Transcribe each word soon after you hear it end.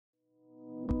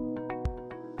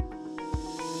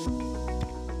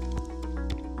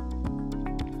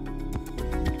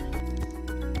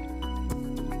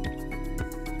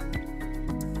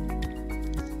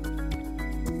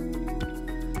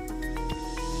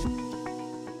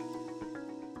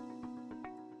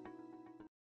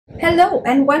Hello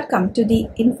and welcome to the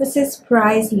Infosys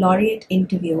Prize Laureate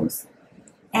interviews.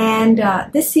 And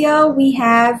this year we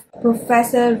have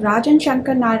Professor Rajan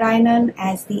Sankaranarayanan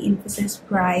as the Infosys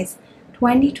Prize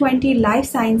 2020 Life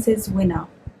Sciences winner.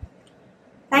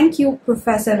 Thank you,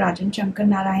 Professor Rajan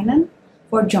Sankaranarayanan,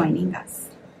 for joining us.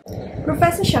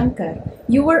 Professor Shankar,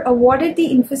 you were awarded the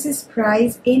Infosys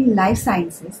Prize in Life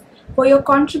Sciences for your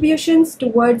contributions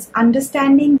towards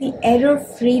understanding the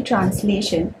error-free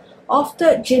translation of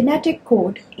the genetic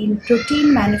code in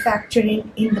protein manufacturing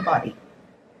in the body.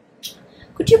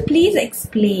 Could you please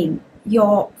explain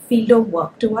your field of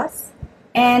work to us?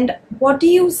 And what do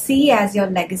you see as your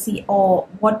legacy, or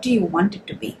what do you want it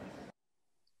to be?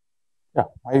 Yeah,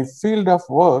 my field of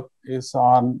work is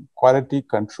on quality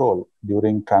control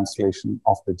during translation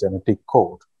of the genetic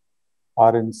code,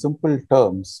 or in simple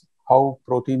terms, how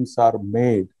proteins are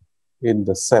made in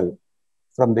the cell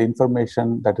from the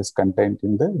information that is contained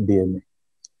in the DNA.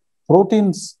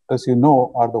 Proteins, as you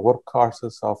know, are the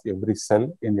workhorses of every cell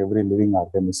in every living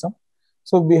organism.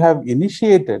 So we have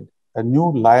initiated a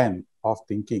new line of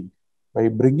thinking by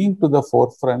bringing to the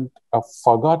forefront a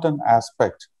forgotten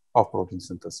aspect of protein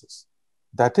synthesis.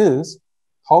 That is,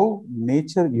 how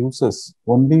nature uses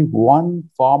only one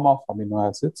form of amino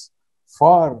acids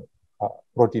for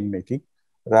protein making,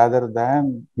 rather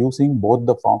than using both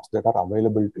the forms that are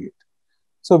available to it.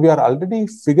 So we are already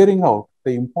figuring out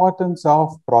the importance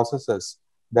of processes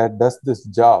that does this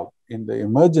job in the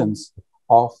emergence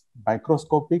of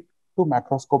microscopic to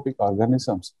macroscopic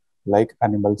organisms like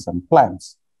animals and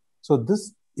plants. So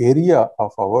this area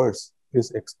of ours is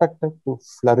expected to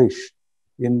flourish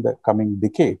in the coming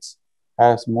decades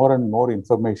as more and more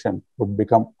information would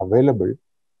become available,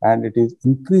 and it is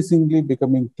increasingly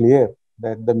becoming clear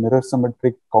that the mirror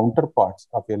symmetric counterparts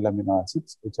of L amino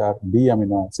acids, which are D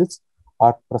amino acids,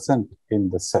 are present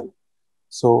in the cell.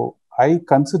 So I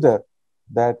consider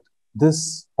that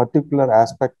this particular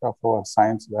aspect of our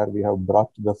science where we have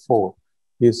brought to the fore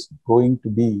is going to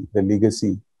be the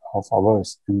legacy of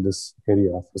ours in this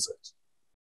area of research.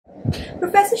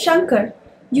 Professor Shankar,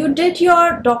 you did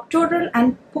your doctoral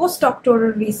and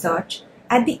postdoctoral research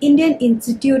at the Indian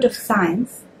Institute of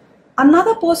Science,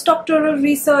 another postdoctoral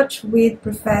research with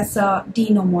Professor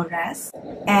Dino Moraes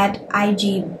at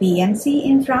IGBMC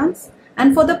in France,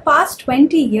 and for the past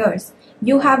 20 years,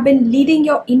 you have been leading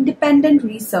your independent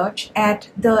research at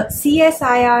the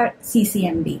CSIR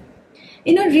CCMB.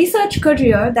 In a research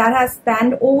career that has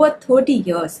spanned over 30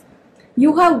 years,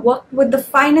 you have worked with the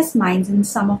finest minds in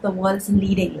some of the world's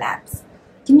leading labs.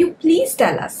 Can you please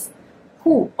tell us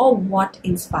who or what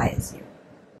inspires you?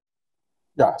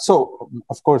 Yeah, so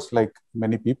of course, like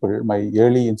many people, my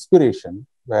early inspiration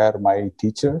were my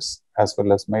teachers as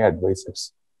well as my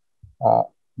advisors.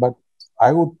 But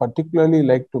I would particularly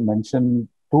like to mention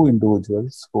two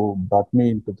individuals who brought me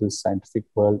into this scientific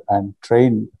world and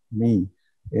trained me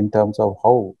in terms of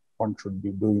how one should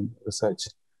be doing research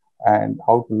and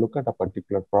how to look at a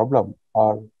particular problem,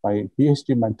 are my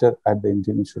PhD mentor at the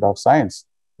Indian Institute of Science,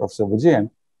 Professor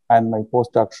Vijayan, and my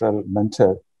postdoctoral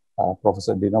mentor,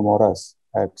 Professor Dino Moraes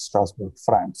at Strasbourg,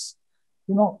 France.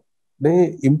 You know,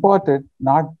 they imparted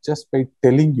not just by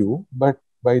telling you, but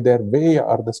by their way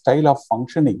or the style of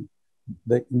functioning,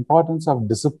 the importance of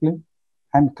discipline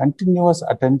and continuous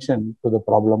attention to the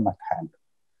problem at hand.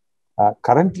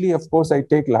 Currently, of course, I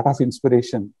take a lot of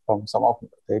inspiration from some of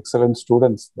the excellent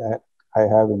students that I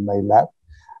have in my lab,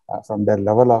 from their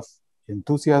level of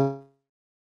enthusiasm,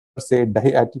 say,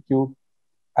 die attitude,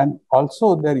 and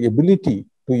also their ability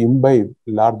to imbibe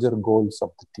larger goals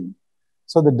of the team.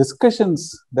 So the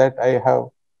discussions that I have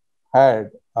had,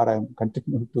 or I'm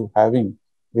continuing to having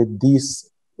with these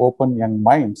open young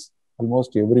minds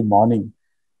almost every morning,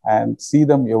 and see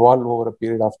them evolve over a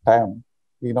period of time,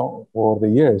 over the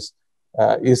years,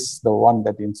 is the one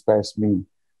that inspires me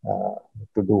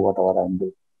to do whatever I'm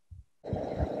doing.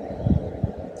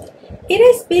 It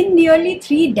has been nearly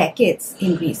 3 decades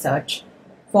in research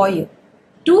for you,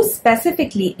 2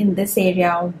 specifically in this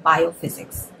area of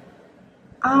biophysics.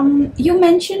 You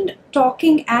mentioned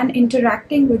talking and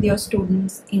interacting with your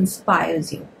students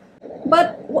inspires you.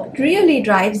 But what really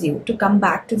drives you to come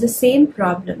back to the same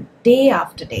problem day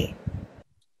after day?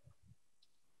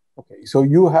 Okay, so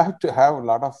you have to have a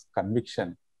lot of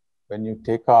conviction when you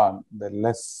take on the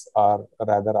less or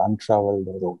rather untraveled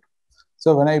road.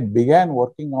 So when I began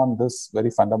working on this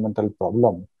very fundamental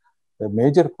problem, the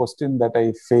major question that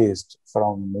I faced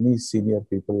from many senior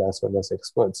people as well as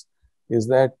experts is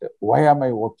that why am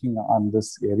I working on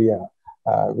this area,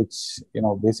 which,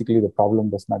 basically the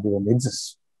problem does not even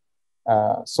exist.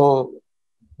 So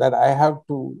that I have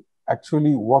to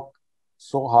actually work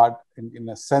so hard in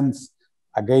a sense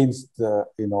against the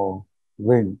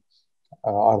wind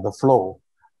or the flow,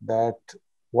 that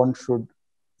one should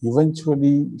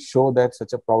eventually show that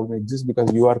such a problem exists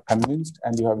because you are convinced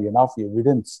and you have enough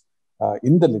evidence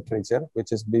in the literature, which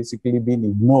has basically been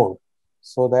ignored,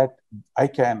 so that I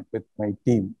can, with my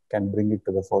team, can bring it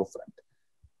to the forefront.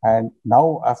 And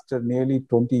now, after nearly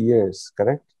 20 years,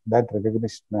 correct, that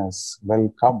recognition has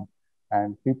well come.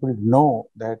 And people know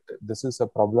that this is a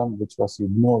problem which was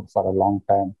ignored for a long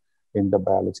time in the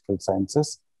biological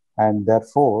sciences. And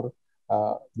therefore,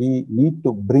 we need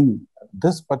to bring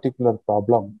this particular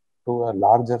problem to a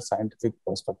larger scientific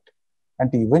perspective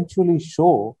and to eventually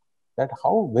show that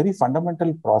how very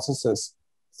fundamental processes,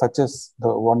 such as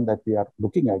the one that we are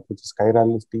looking at, which is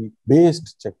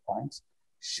chirality-based checkpoints,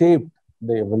 shaped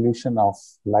the evolution of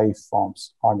life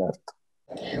forms on Earth.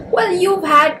 Well, you've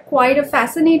had quite a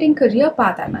fascinating career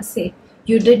path, I must say.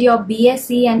 You did your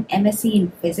BSc and MSc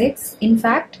in physics, in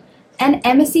fact, an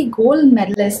MSc gold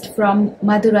medalist from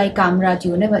Madurai Kamraj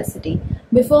University,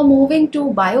 before moving to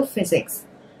biophysics.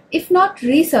 If not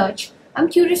research, I'm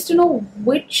curious to know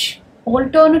which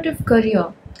alternative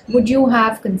career would you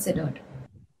have considered?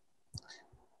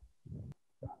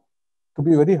 To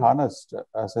be very honest,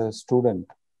 as a student,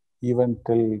 even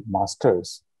till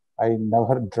master's, I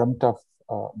never dreamt of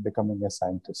becoming a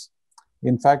scientist.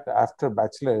 In fact, after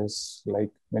bachelor's,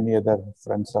 like many other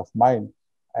friends of mine,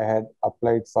 I had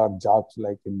applied for jobs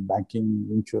like in banking,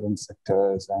 insurance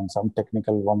sectors, and some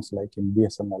technical ones like in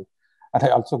BSNL. And I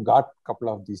also got a couple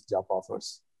of these job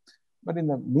offers. But in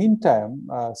the meantime,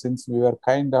 since we were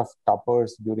kind of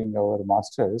toppers during our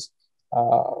masters,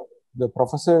 the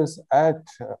professors at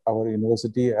our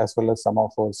university, as well as some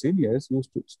of our seniors,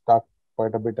 used to talk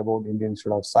quite a bit about Indian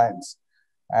Institute of Science.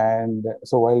 And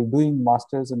so while doing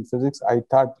masters in physics, I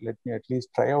thought, let me at least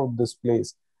try out this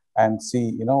place and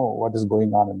see, what is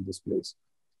going on in this place.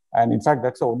 And in fact,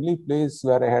 that's the only place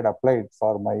where I had applied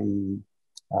for my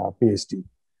PhD.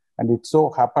 And it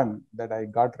so happened that I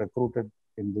got recruited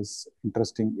in this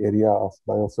interesting area of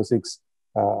biophysics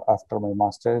after my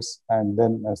master's. And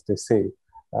then, as they say,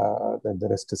 that the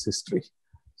rest is history.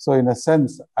 So in a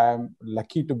sense, I'm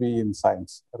lucky to be in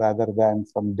science rather than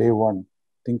from day one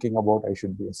thinking about I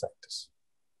should be a scientist.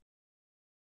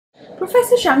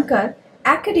 Professor Shankar,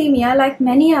 academia, like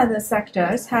many other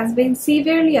sectors, has been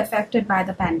severely affected by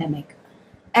the pandemic.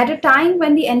 At a time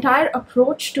when the entire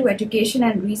approach to education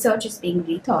and research is being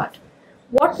rethought,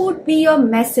 what would be your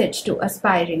message to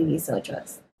aspiring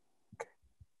researchers?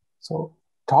 So,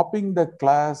 topping the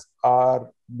class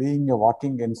or being a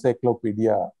walking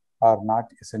encyclopedia are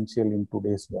not essential in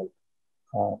today's world.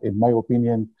 In my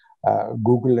opinion,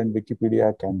 Google and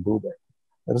Wikipedia can do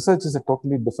that. Research is a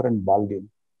totally different ballgame.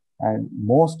 And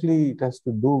mostly it has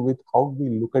to do with how we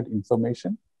look at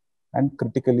information and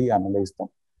critically analyze them.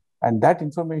 And that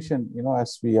information,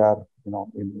 as we are,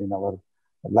 in our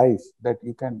life, that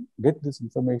you can get this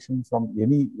information from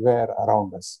anywhere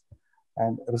around us.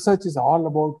 And research is all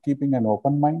about keeping an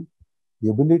open mind, the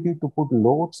ability to put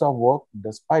loads of work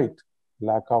despite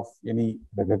lack of any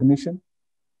recognition,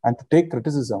 and to take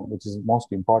criticism, which is the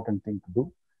most important thing to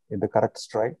do, in the correct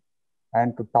stride,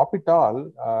 and to top it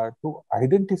all, to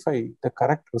identify the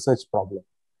correct research problem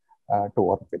to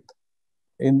work with.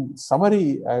 In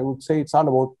summary, I would say it's all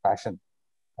about passion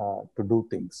to do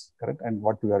things, correct, and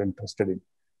what we are interested in.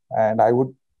 And I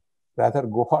would rather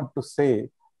go on to say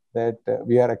that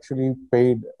we are actually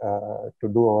paid to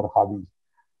do our hobby.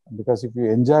 Because if you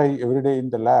enjoy every day in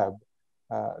the lab,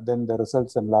 then the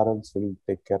results and laurels will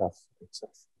take care of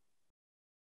itself.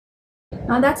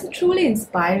 Now, that's a truly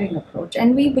inspiring approach,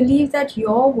 and we believe that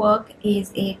your work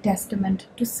is a testament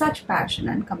to such passion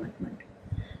and commitment.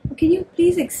 Can you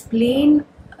please explain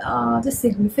the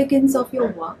significance of your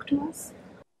work to us?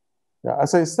 Yeah,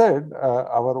 as I said,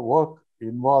 our work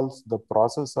involves the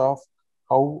process of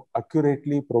how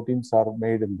accurately proteins are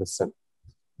made in the cell.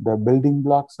 The building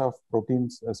blocks of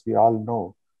proteins, as we all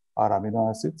know, are amino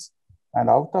acids. And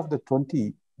out of the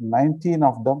 20, 19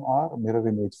 of them are mirror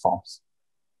image forms.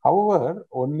 However,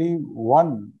 only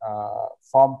one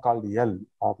form called L,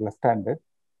 or left-handed,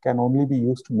 can only be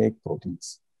used to make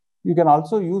proteins. You can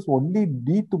also use only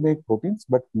D to make proteins,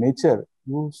 but nature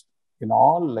used in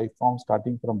all life forms,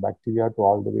 starting from bacteria to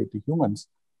all the way to humans,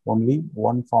 only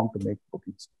one form to make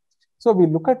proteins. So we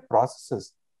look at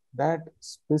processes that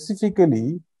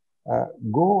specifically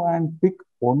go and pick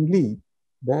only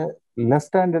the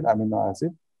left-handed amino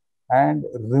acid and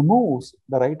removes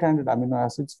the right-handed amino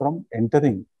acids from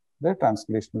entering the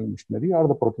translational machinery or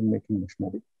the protein-making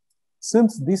machinery.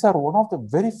 Since these are one of the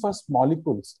very first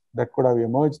molecules that could have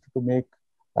emerged to make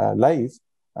life,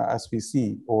 as we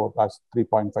see over last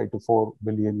 3.5 to 4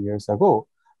 billion years ago,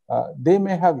 they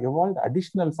may have evolved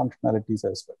additional functionalities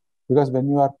as well. Because when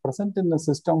you are present in the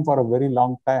system for a very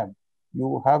long time,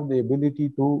 you have the ability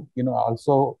to,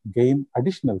 also gain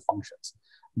additional functions.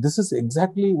 This is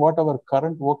exactly what our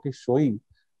current work is showing,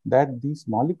 that these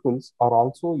molecules are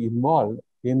also involved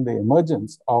in the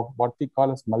emergence of what we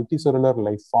call as multicellular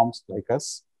life forms like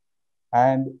us,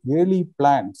 and early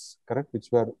plants, correct, which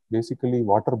were basically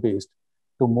water-based,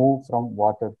 to move from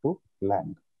water to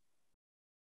land.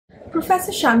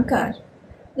 Professor Shankar,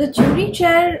 the jury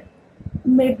chair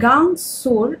Mrigang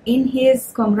Sur in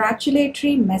his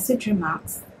congratulatory message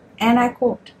remarks, and I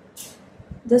quote,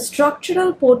 "The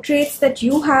structural portraits that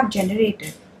you have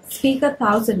generated speak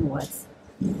 1,000 words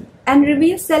and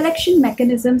reveal selection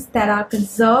mechanisms that are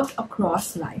conserved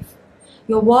across life.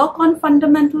 Your work on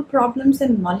fundamental problems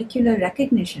in molecular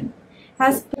recognition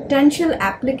has potential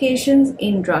applications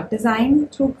in drug design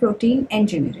through protein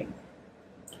engineering.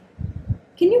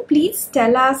 Can you please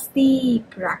tell us the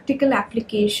practical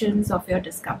applications of your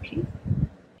discovery?"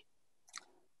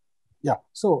 Yeah,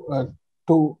 so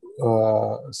to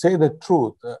say the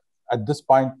truth, at this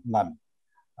point, none.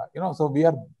 So we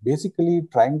are basically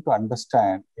trying to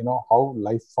understand, how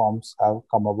life forms have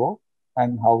come about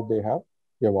and how they have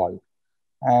evolved.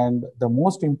 And the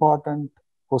most important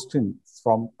question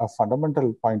from a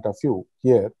fundamental point of view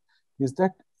here is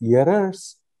that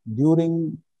errors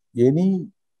during any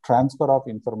transfer of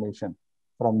information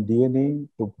from DNA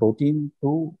to protein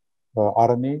to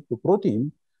RNA to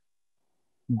protein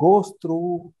goes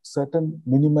through certain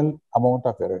minimal amount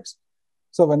of errors.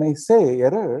 So when I say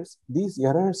errors, these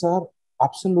errors are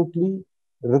absolutely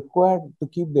required to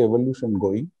keep the evolution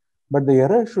going, but the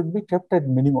error should be kept at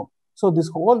minimum. So this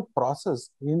whole process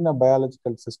in a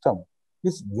biological system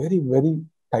is very, very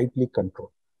tightly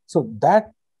controlled. So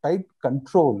that tight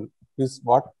control is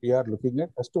what we are looking at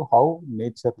as to how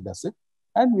nature does it.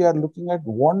 And we are looking at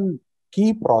one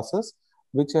key process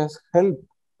which has helped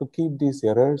to keep these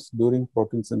errors during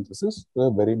protein synthesis to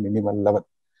a very minimal level.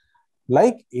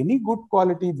 Like any good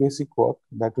quality basic work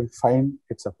that will find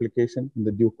its application in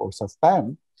the due course of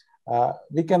time,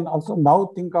 we can also now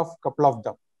think of a couple of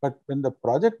them. But when the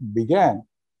project began,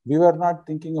 we were not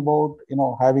thinking about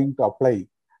having to apply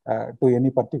to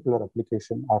any particular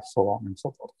application or so on and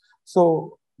so forth.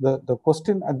 So the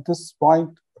question at this point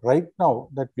right now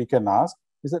that we can ask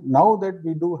is that now that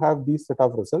we do have these set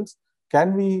of results,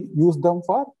 can we use them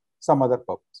for some other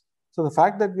purpose? So the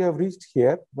fact that we have reached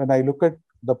here, when I look at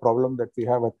the problem that we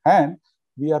have at hand,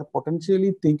 we are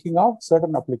potentially thinking of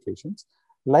certain applications,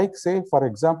 like say, for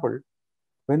example,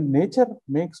 when nature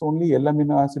makes only L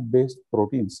amino acid based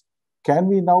proteins, can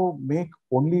we now make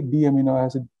only D amino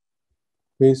acid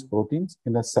based proteins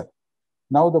in a cell?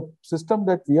 Now the system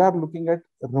that we are looking at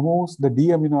removes the D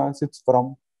amino acids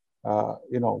from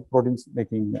proteins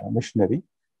making machinery.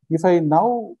 If I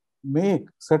now make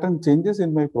certain changes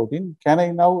in my protein, can I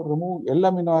now remove L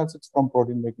amino acids from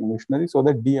protein making machinery so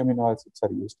that D amino acids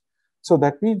are used? So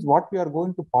that means what we are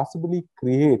going to possibly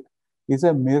create is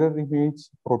a mirror image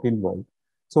protein world.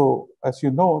 So as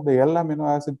you know, the L amino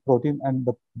acid protein and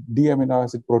the D amino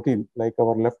acid protein, like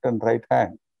our left and right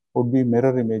hand, would be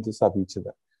mirror images of each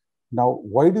other. Now,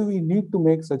 why do we need to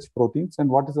make such proteins and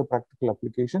what is the practical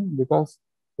application? Because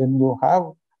when you have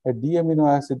a D amino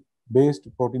acid based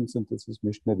protein synthesis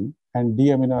machinery and D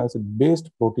amino acid based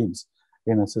proteins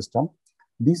in a system,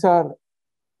 these are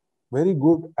very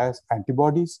good as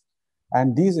antibodies,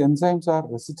 and these enzymes are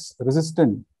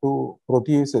resistant to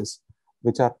proteases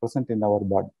which are present in our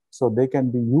body. So they can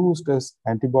be used as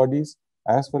antibodies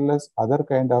as well as other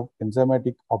kind of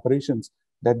enzymatic operations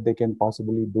that they can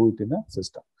possibly do it in a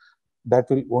system that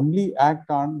will only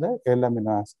act on the L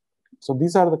amino acid. So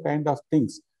these are the kind of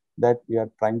things that we are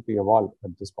trying to evolve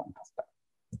at this point of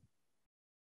time.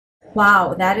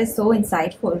 Wow, that is so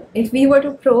insightful. If we were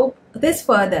to probe this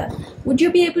further, would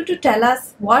you be able to tell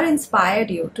us what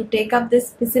inspired you to take up this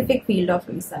specific field of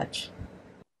research?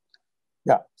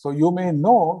 Yeah, so you may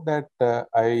know that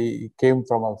I came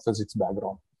from a physics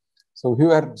background. So we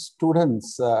were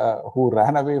students who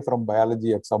ran away from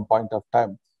biology at some point of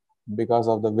time because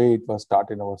of the way it was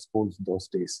taught in our schools those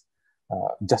days,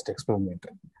 just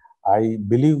experimental. I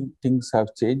believe things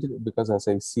have changed because as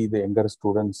I see the younger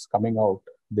students coming out,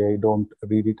 they don't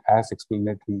read it as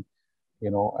explanatory,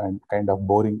 and kind of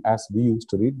boring as we used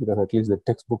to read, because at least the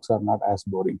textbooks are not as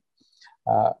boring.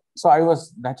 So I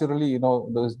was naturally,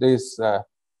 those days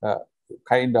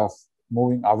kind of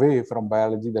moving away from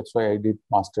biology. That's why I did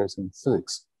masters in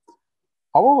physics.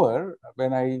 However,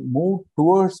 when I moved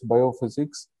towards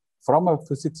biophysics from a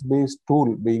physics-based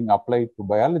tool being applied to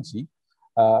biology,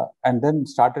 and then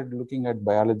started looking at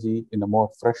biology in a more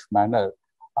fresh manner,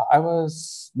 I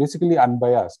was basically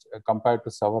unbiased compared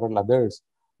to several others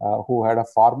who had a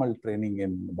formal training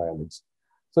in biology.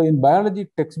 So in biology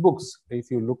textbooks, if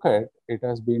you look at, it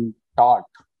has been taught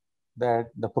that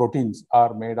the proteins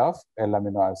are made of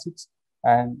L-amino acids,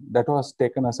 and that was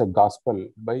taken as a gospel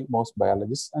by most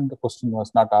biologists, and the question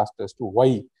was not asked as to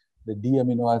why the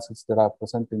D-amino acids that are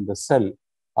present in the cell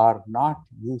are not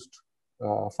used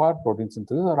for protein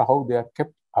synthesis, or how they are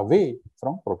kept away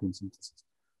from protein synthesis.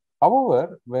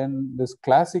 However, when this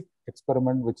classic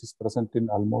experiment, which is present in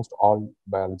almost all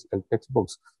biological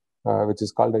textbooks, which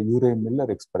is called a Urey-Miller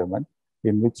experiment,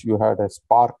 in which you had a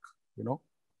spark,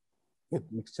 with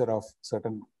mixture of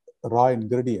certain raw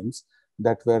ingredients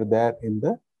that were there in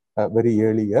the very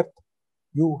early Earth,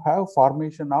 you have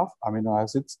formation of amino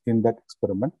acids in that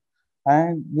experiment,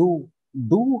 and you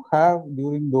do have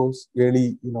during those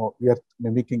early, Earth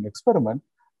mimicking experiment,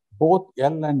 both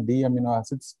L and D amino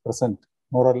acids present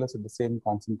more or less at the same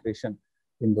concentration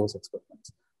in those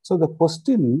experiments. So the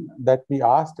question that we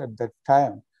asked at that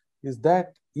time is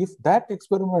that if that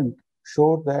experiment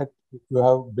showed that you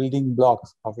have building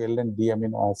blocks of L and D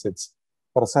amino acids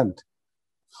present,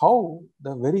 how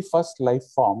the very first life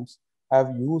forms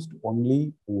have used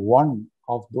only one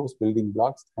of those building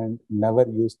blocks and never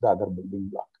used the other building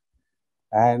block.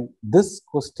 And this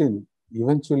question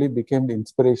eventually became the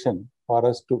inspiration for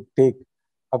us to take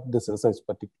up this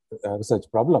research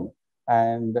problem.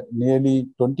 And nearly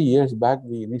 20 years back,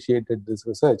 we initiated this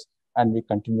research, and we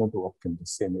continue to work in the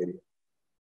same area.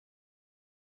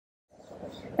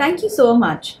 Thank you so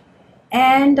much.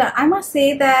 And I must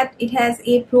say that it has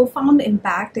a profound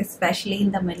impact, especially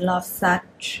in the middle of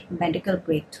such medical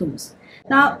breakthroughs.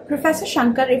 Now, Professor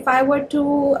Shankar, if I were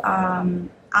to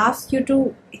ask you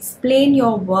to explain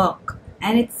your work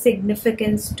and its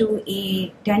significance to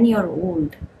a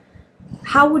 10-year-old,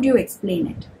 how would you explain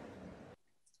it?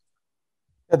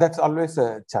 Yeah, that's always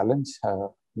a challenge.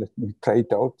 Let me try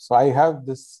it out. So I have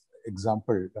this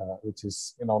example, which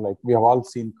is, like we have all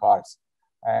seen cars.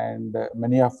 And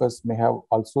many of us may have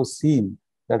also seen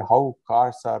that how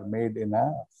cars are made in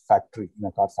a factory, in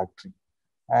a car factory.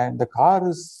 And the car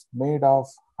is made of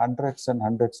hundreds and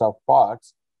hundreds of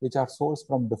parts, which are sourced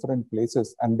from different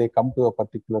places, and they come to a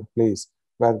particular place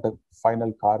where the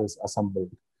final car is assembled.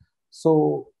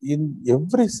 So in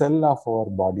every cell of our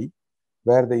body,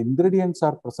 where the ingredients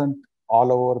are present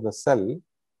all over the cell,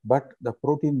 but the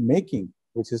protein making,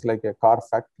 which is like a car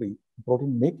factory,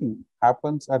 protein making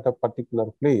happens at a particular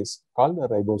place called a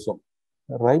ribosome.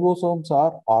 Ribosomes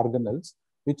are organelles,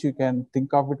 which you can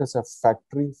think of it as a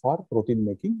factory for protein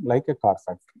making, like a car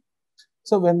factory.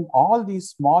 So when all these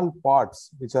small parts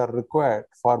which are required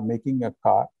for making a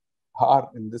car,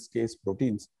 or in this case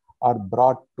proteins, are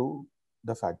brought to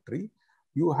the factory,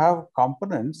 you have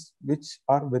components which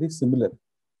are very similar.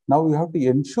 Now you have to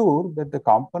ensure that the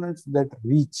components that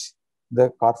reach the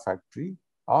car factory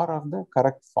are of the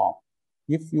correct form.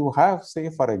 If you have, say,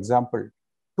 for example,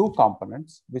 two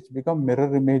components which become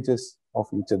mirror images of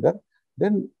each other,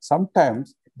 then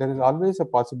sometimes there is always a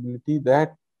possibility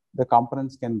that the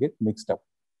components can get mixed up.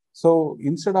 So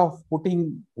instead of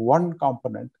putting one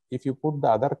component, if you put the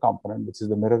other component, which is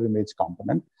the mirror image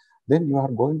component, then you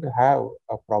are going to have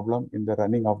a problem in the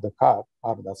running of the car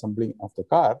or the assembling of the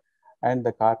car, and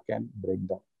the car can break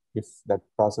down. If that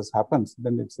process happens,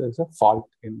 then there's a fault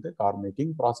in the car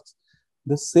making process.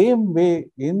 The same way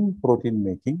in protein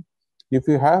making, if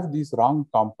you have this wrong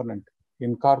component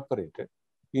incorporated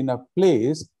in a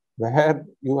place where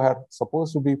you are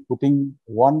supposed to be putting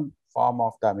one form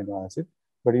of the amino acid,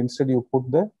 but instead you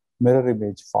put the mirror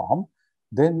image form,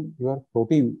 then your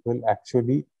protein will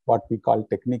actually, what we call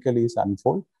technically, is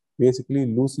unfold, basically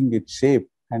losing its shape,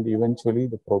 and eventually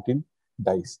the protein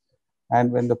dies.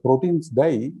 And when the proteins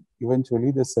die,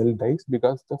 eventually the cell dies,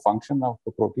 because the function of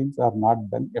the proteins are not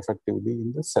done effectively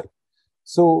in the cell.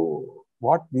 So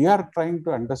what we are trying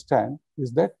to understand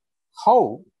is that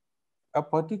how a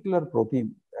particular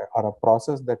protein or a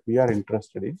process that we are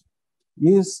interested in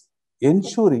is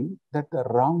ensuring that the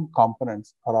wrong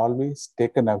components are always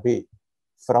taken away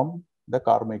from the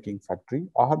car making factory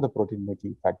or the protein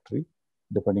making factory,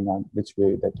 depending on which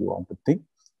way that you want to think,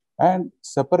 and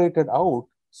separated out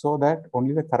so that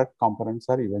only the correct components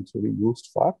are eventually used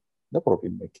for the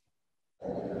protein making.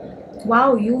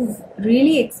 Wow, you've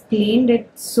really explained it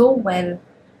so well.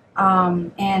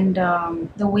 And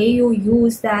the way you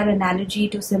use that analogy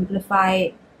to simplify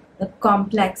the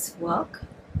complex work.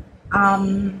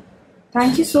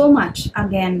 Thank you so much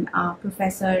again,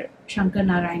 Professor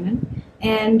Sankaranarayanan.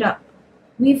 And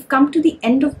we've come to the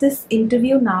end of this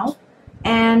interview now.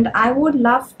 and I would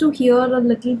love to hear a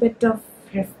little bit of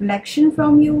reflection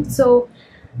from you. So,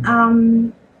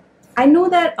 I know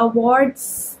that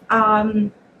awards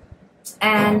and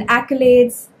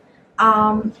accolades,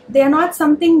 they are not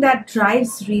something that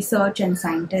drives research and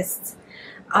scientists.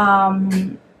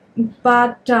 Um,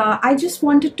 but I just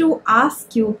wanted to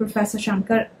ask you, Professor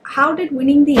Shankar, how did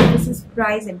winning the Infosys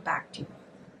Prize impact you?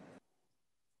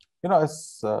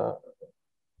 As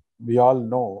we all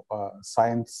know,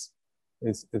 science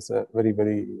is a very,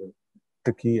 very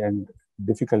tricky and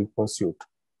difficult pursuit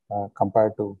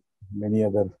compared to many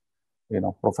other,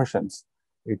 professions.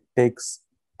 It takes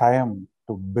time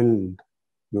to build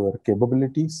your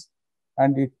capabilities,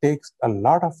 and it takes a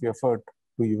lot of effort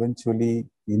to eventually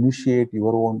initiate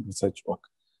your own research work.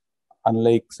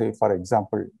 Unlike, say, for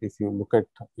example, if you look at,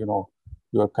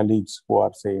 your colleagues who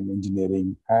are, say, in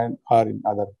engineering and are in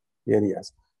other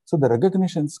areas. So the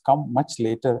recognitions come much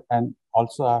later and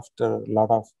also after a lot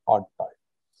of hard time.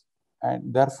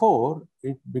 And therefore,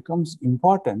 it becomes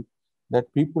important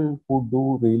that people who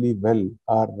do really well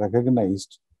are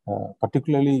recognized,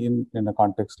 particularly in a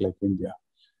context like India.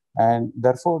 And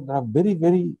therefore, there are very,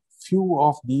 very few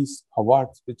of these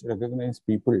awards which recognize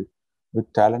people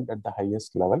with talent at the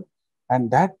highest level. And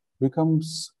that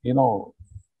becomes,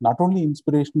 not only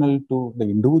inspirational to the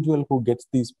individual who gets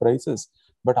these prizes,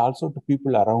 but also to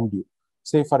people around you.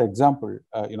 Say, for example,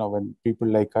 when people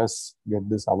like us get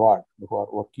this award, who are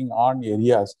working on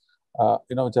areas,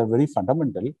 which are very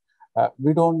fundamental,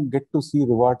 we don't get to see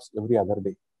rewards every other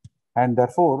day. And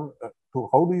therefore,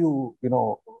 how do you,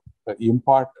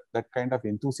 impart that kind of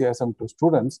enthusiasm to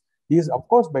students is, of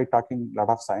course, by talking a lot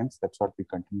of science. That's what we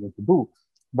continue to do.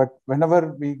 But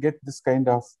whenever we get this kind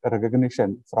of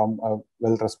recognition from a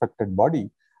well-respected body,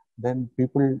 then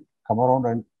people come around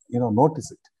and,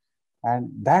 notice it. And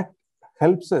that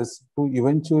helps us to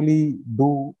eventually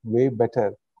do way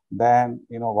better than,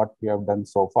 what we have done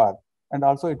so far. And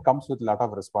also it comes with a lot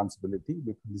of responsibility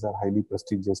because these are highly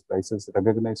prestigious prizes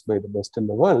recognized by the best in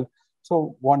the world.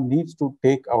 So one needs to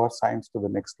take our science to the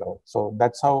next level. So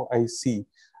that's how I see,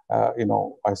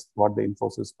 as what the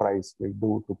Infosys Prize will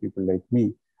do to people like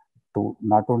me, to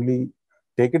not only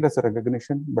take it as a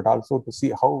recognition, but also to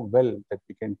see how well that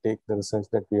we can take the research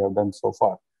that we have done so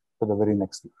far to the very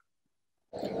next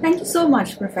level. Thank you so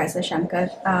much, Professor Shankar.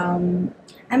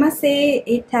 I must say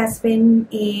it has been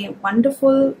a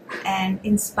wonderful and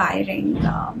inspiring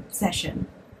session.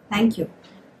 Thank you.